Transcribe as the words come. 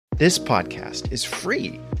This podcast is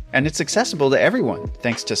free, and it's accessible to everyone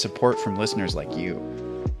thanks to support from listeners like you.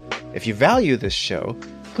 If you value this show,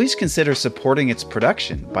 please consider supporting its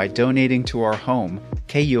production by donating to our home,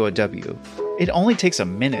 KUOW. It only takes a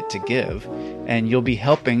minute to give, and you'll be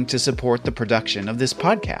helping to support the production of this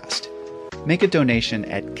podcast. Make a donation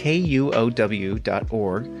at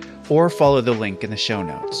kuow.org or follow the link in the show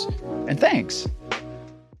notes. And thanks!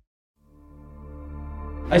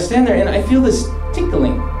 I stand there and I feel this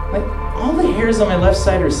tickling. Like all the hairs on my left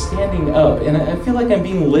side are standing up, and I feel like I'm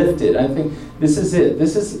being lifted. I think this is it.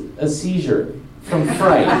 This is a seizure from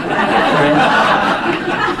fright. Right?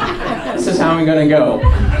 This is how I'm going to go.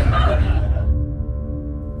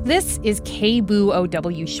 This is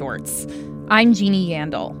KBOOW Shorts. I'm Jeannie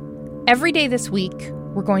Yandel. Every day this week,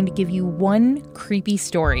 we're going to give you one creepy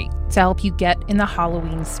story to help you get in the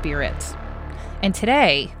Halloween spirit. And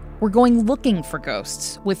today, we're going looking for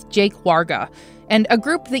ghosts with Jake Warga and a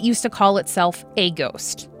group that used to call itself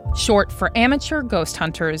AGHOST, short for Amateur Ghost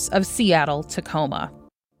Hunters of Seattle-Tacoma.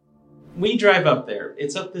 We drive up there.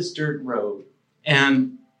 It's up this dirt road,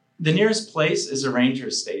 and the nearest place is a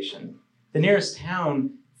ranger station. The nearest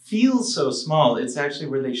town feels so small, it's actually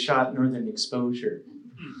where they shot Northern Exposure.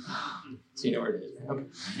 So you know where it is.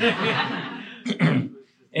 Okay.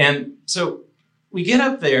 And so we get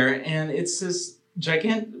up there, and it's this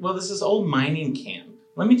this is old mining camp.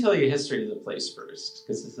 Let me tell you the history of the place first,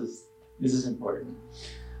 because this is important.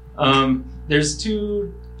 There's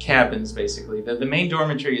two cabins, basically. The main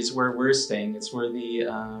dormitory is where we're staying. It's where the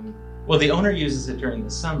owner uses it during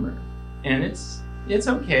the summer, and it's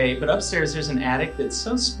okay. But upstairs there's an attic that's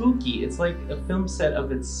so spooky. It's like a film set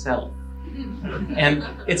of itself. And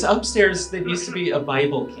it's upstairs that used to be a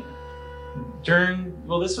Bible camp.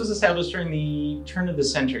 This was established during the turn of the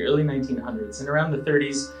century, early 1900s, and around the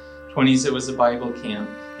 30s, 20s, it was a Bible camp.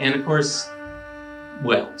 And of course,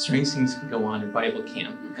 strange things could go on in Bible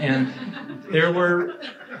camp. And there were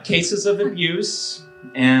cases of abuse,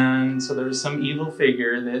 and so there was some evil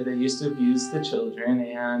figure that used to abuse the children,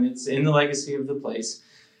 and it's in the legacy of the place.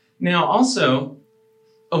 Now, also,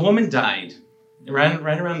 a woman died right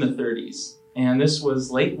around the 30s, and this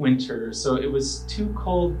was late winter, so it was too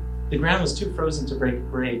cold. The ground was too frozen to break a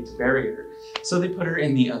grave to bury her, so they put her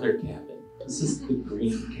in the other cabin. This is the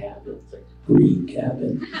green cabin. It's like green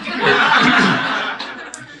cabin.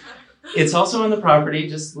 It's also on the property,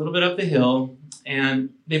 just a little bit up the hill,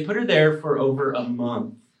 and they put her there for over a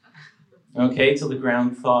month, okay, till the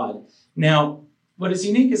ground thawed. Now, what is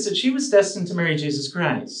unique is that she was destined to marry Jesus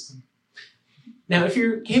Christ. Now, if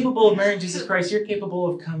you're capable of marrying Jesus Christ, you're capable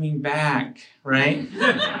of coming back, right?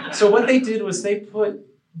 So what they did was they put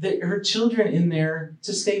her children in there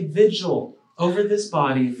to stay vigil over this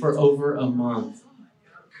body for over a month.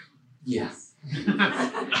 Yeah.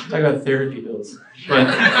 Talk about therapy bills. But,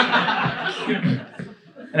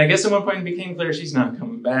 and I guess at one point it became clear she's not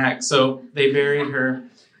coming back. So they buried her.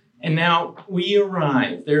 And now we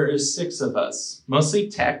arrive. There are 6 of us, mostly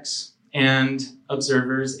techs and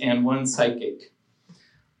observers and one psychic.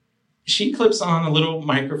 She clips on a little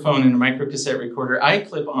microphone and a microcassette recorder. I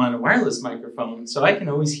clip on a wireless microphone, so I can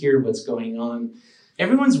always hear what's going on.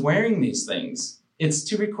 Everyone's wearing these things. It's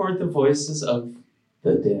to record the voices of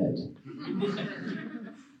the dead.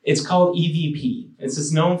 It's called EVP. It's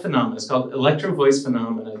this known phenomenon. It's called electro voice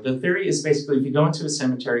phenomena. The theory is basically if you go into a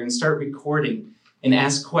cemetery and start recording and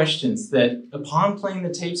ask questions that upon playing the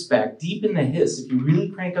tapes back, deep in the hiss, if you really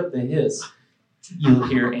crank up the hiss, you'll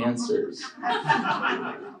hear answers.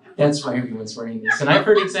 That's why everyone's wearing this. And I've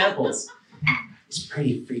heard examples. It's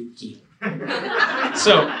pretty freaky.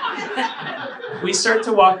 So we start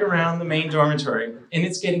to walk around the main dormitory, and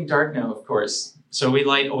it's getting dark now, of course. So we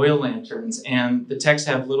light oil lanterns, and the techs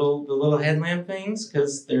have the little headlamp things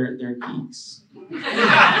because they're geeks. They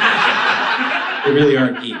really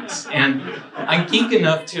are geeks. And I'm geek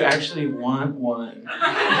enough to actually want one.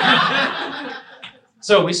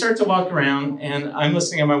 So we start to walk around, and I'm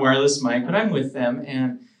listening on my wireless mic, but I'm with them,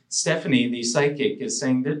 and Stephanie, the psychic, is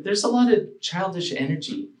saying that there's a lot of childish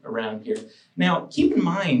energy around here. Now, keep in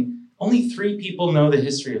mind, only 3 people know the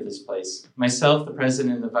history of this place. Myself, the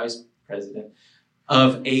president, and the vice president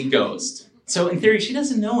of AGHOST. So in theory, she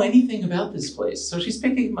doesn't know anything about this place. So she's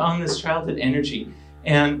picking on this childhood energy.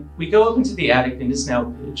 And we go up into the attic, and it's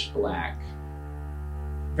now pitch black.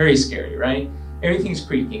 Very scary, right? Everything's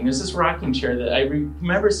creaking. There's this rocking chair that I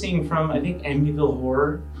remember seeing from, I think, Amityville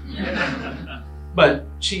Horror. But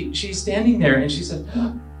she's standing there, and she said,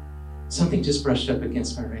 something just brushed up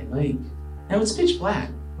against my right leg. And it was pitch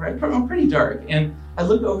black, right? Pretty dark. And I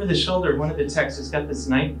look over the shoulder of one of the techs who's got this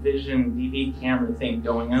night vision DV camera thing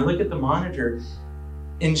going, and I look at the monitor,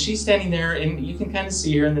 And she's standing there, and you can kind of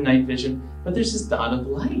see her in the night vision, but there's this dot of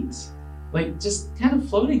light, like just kind of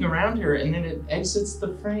floating around her, and then it exits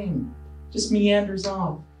the frame, just meanders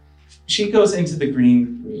off. She goes into the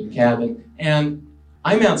green cabin, and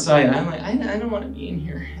I'm outside. I'm like, I don't want to be in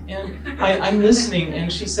here. And I'm listening,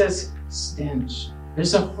 and she says, stench.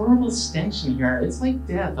 There's a horrible stench in here. It's like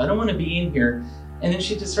death. I don't want to be in here. And then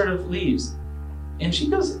she just sort of leaves. And she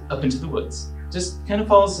goes up into the woods. Just kind of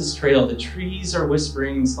follows this trail. The trees are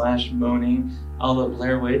whispering / moaning, a la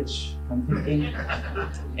Blair Witch, I'm thinking.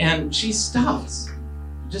 And she stops.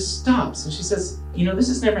 Just stops. And she says, this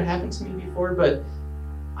has never happened to me before, but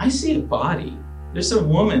I see a body. There's a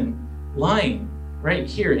woman lying right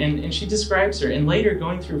here. And she describes her. And later,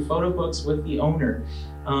 going through photo books with the owner,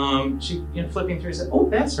 she, flipping through, said, oh,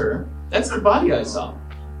 that's her. That's the body I saw.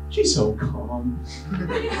 She's so calm.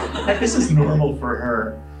 Like, this is normal for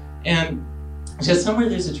her. And she said, somewhere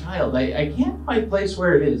there's a child. I can't quite place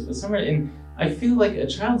where it is, but somewhere, and I feel like a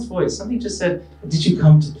child's voice. Something just said, did you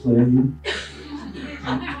come to play?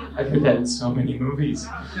 I've heard that in so many movies.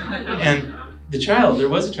 And there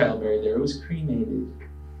was a child buried there. It was cremated.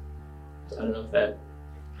 I don't know if that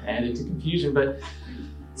added to confusion, but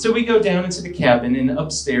so we go down into the cabin, and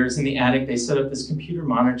upstairs in the attic, they set up this computer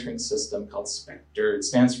monitoring system called Spectre. It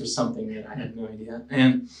stands for something that I have no idea.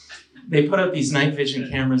 And they put up these night vision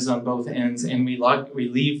cameras on both ends, and we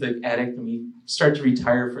leave the attic and we start to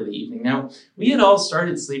retire for the evening. Now, we had all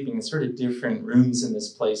started sleeping in sort of different rooms in this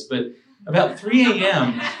place, but about 3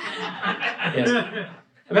 a.m., yes,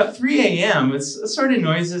 about 3 a.m., it's sort of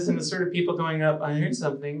noises and the sort of people going up, I heard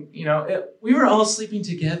something, we were all sleeping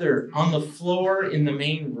together on the floor in the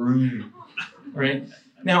main room, right?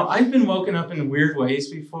 Now, I've been woken up in weird ways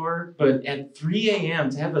before, but at 3 a.m.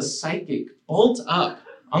 to have a psychic bolt up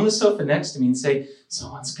on the sofa next to me and say,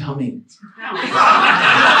 someone's coming.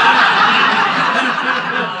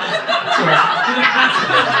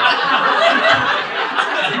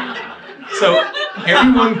 So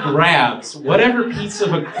everyone grabs whatever piece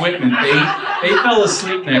of equipment they fell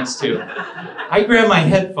asleep next to. I grab my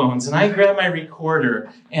headphones and I grab my recorder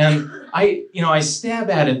and I stab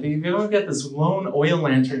at it. They've got this lone oil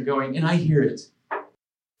lantern going, and I hear it.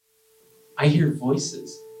 I hear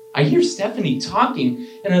voices. I hear Stephanie talking,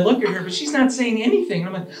 and I look at her, but she's not saying anything.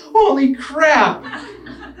 And I'm like, holy crap!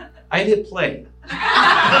 I hit play.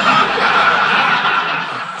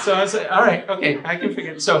 So I was like, all right, okay, I can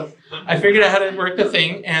figure it. So I figured out how to work the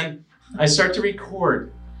thing, and I start to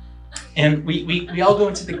record. And we all go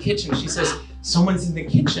into the kitchen. She says, someone's in the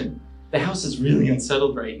kitchen. The house is really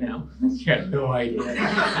unsettled right now. You have no idea.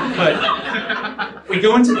 But we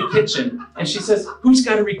go into the kitchen, and she says, who's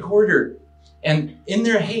got a recorder? And in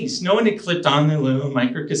their haste, no one had clipped on their little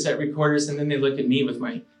micro cassette recorders, and then they look at me with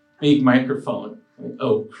my big microphone. I'm like,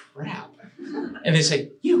 oh, crap. And they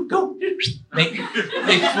say, you, go. They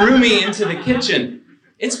threw me into the kitchen.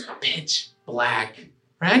 It's pitch black.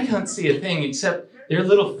 Right? I can't see a thing except their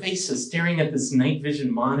little faces staring at this night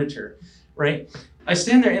vision monitor, right? I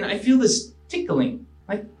stand there and I feel this tickling.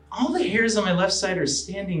 Like all the hairs on my left side are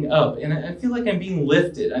standing up, and I feel like I'm being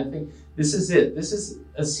lifted. I think, this is it. This is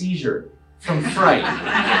a seizure from fright,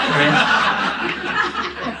 right?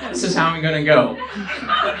 This is how I'm going to go.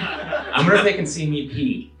 I wonder if they can see me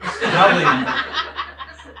pee. Probably not.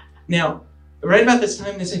 Now, right about this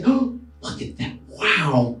time, they say, oh, look at that.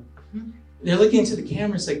 Wow. They're looking into the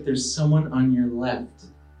camera. It's like, there's someone on your left.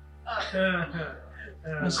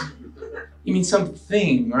 You mean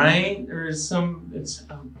something, right? Or it's, oh,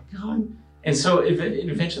 God. And so it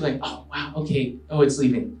eventually like, oh, wow, okay. Oh, it's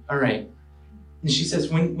leaving. All right. And she says,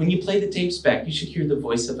 when you play the tapes back, you should hear the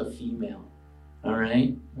voice of a female. All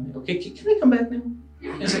right? Okay, can I come back now?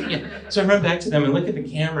 I was like, yeah. So I run back to them and look at the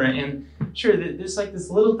camera, and sure, there's like this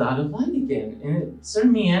little dot of light again, and it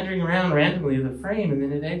started meandering around randomly in the frame, and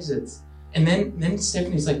then it exits. And then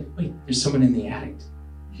Stephanie's like, wait, there's someone in the attic.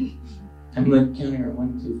 I'm like counting her,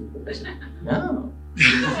 1, 2, 3, 4, 5. No.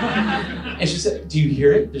 And she said, do you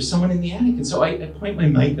hear it? There's someone in the attic. And so I point my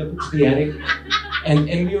mic up into the attic,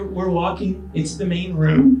 and we're walking into the main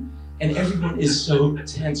room, and everyone is so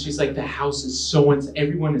tense. She's like, the house is so intense.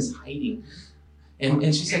 Everyone is hiding. And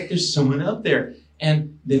she's like, there's someone up there.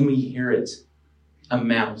 And then we hear it, a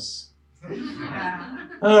mouse.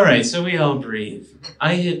 All right, so we all breathe.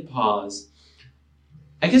 I hit pause.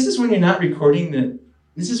 I guess it's when you're not recording that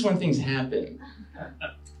this is when things happen.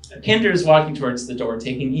 Kendra is walking towards the door,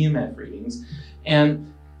 taking EMF readings.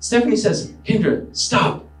 And Stephanie says, Kendra,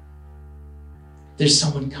 stop. There's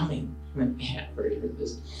someone coming. I'm like, yeah, I've already heard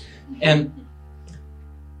this. And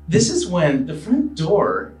this is when the front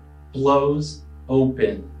door blows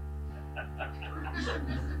open.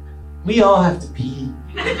 we all have to pee.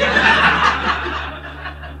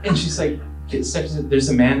 And she's like, there's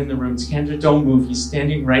a man in the room. Kendra, don't move. He's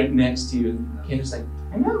standing right next to you. Kendra's like,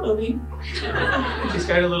 I'm not moving. She's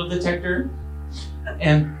got a little detector.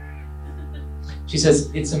 And she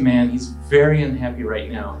says, it's a man. He's very unhappy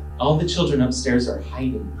right now. All the children upstairs are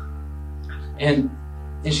hiding. And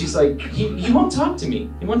she's like, he won't talk to me.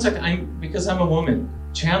 He won't talk to me because I'm a woman.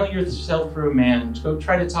 Channel yourself for a man. Go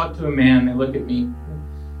try to talk to a man and look at me.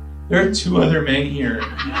 There are 2 other men here.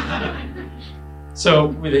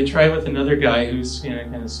 So they try with another guy who's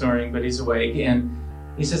kind of snoring, but he's awake. And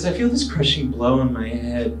he says, I feel this crushing blow on my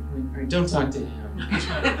head. All right, don't talk to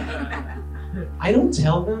him. I don't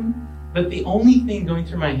tell them, but the only thing going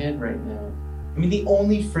through my head right now, the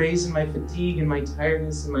only phrase in my fatigue and my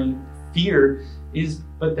tiredness and my fear is,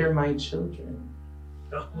 but they're my children.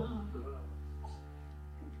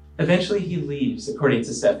 Eventually he leaves, according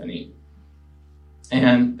to Stephanie.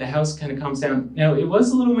 And the house kind of calms down. Now, it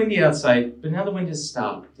was a little windy outside, but now the wind has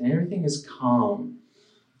stopped and everything is calm.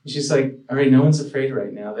 And she's like, all right, no one's afraid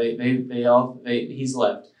right now. He's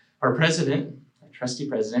left. Our president, our trusty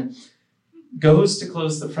president, goes to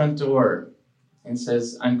close the front door and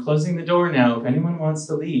says, I'm closing the door now. If anyone wants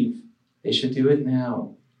to leave, they should do it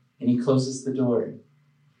now. And he closes the door.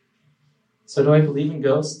 So do I believe in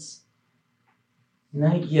ghosts?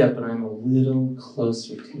 Not yet, but I'm a little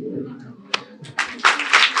closer to it.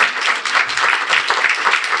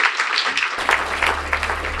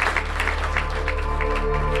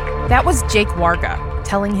 That was Jake Warga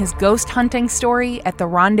telling his ghost hunting story at the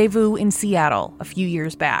Rendezvous in Seattle a few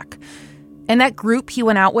years back. And that group he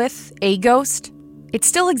went out with, AGHOST, it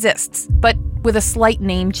still exists, but with a slight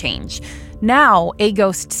name change. Now,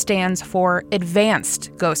 AGHOST stands for Advanced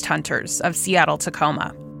Ghost Hunters of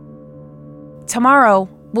Seattle-Tacoma. Tomorrow,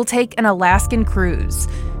 we'll take an Alaskan cruise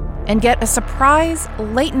and get a surprise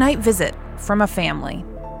late-night visit from a family.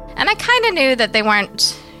 And I kind of knew that they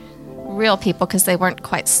weren't real people because they weren't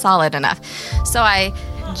quite solid enough. So I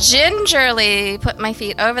gingerly put my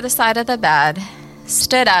feet over the side of the bed,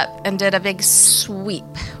 stood up, and did a big sweep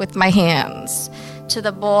with my hands to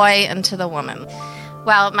the boy and to the woman.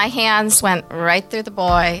 Well, my hands went right through the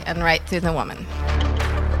boy and right through the woman.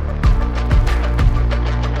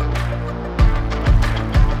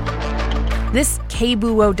 This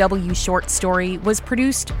KBOW short story was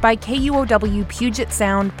produced by KUOW Puget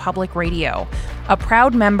Sound Public Radio, a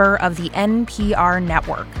proud member of the NPR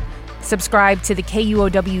network. Subscribe to the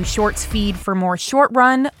KUOW Shorts feed for more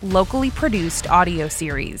short-run, locally produced audio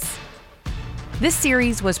series. This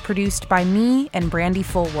series was produced by me and Brandy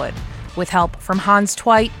Fullwood, with help from Hans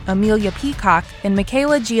Twite, Amelia Peacock, and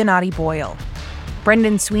Michaela Giannotti-Boyle.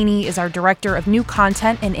 Brendan Sweeney is our Director of New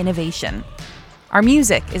Content and Innovation. Our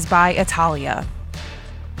music is by Italia.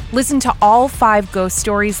 Listen to all 5 ghost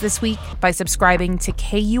stories this week by subscribing to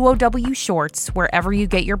KUOW Shorts wherever you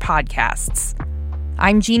get your podcasts.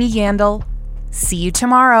 I'm Jeannie Yandel. See you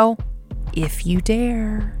tomorrow, if you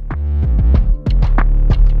dare.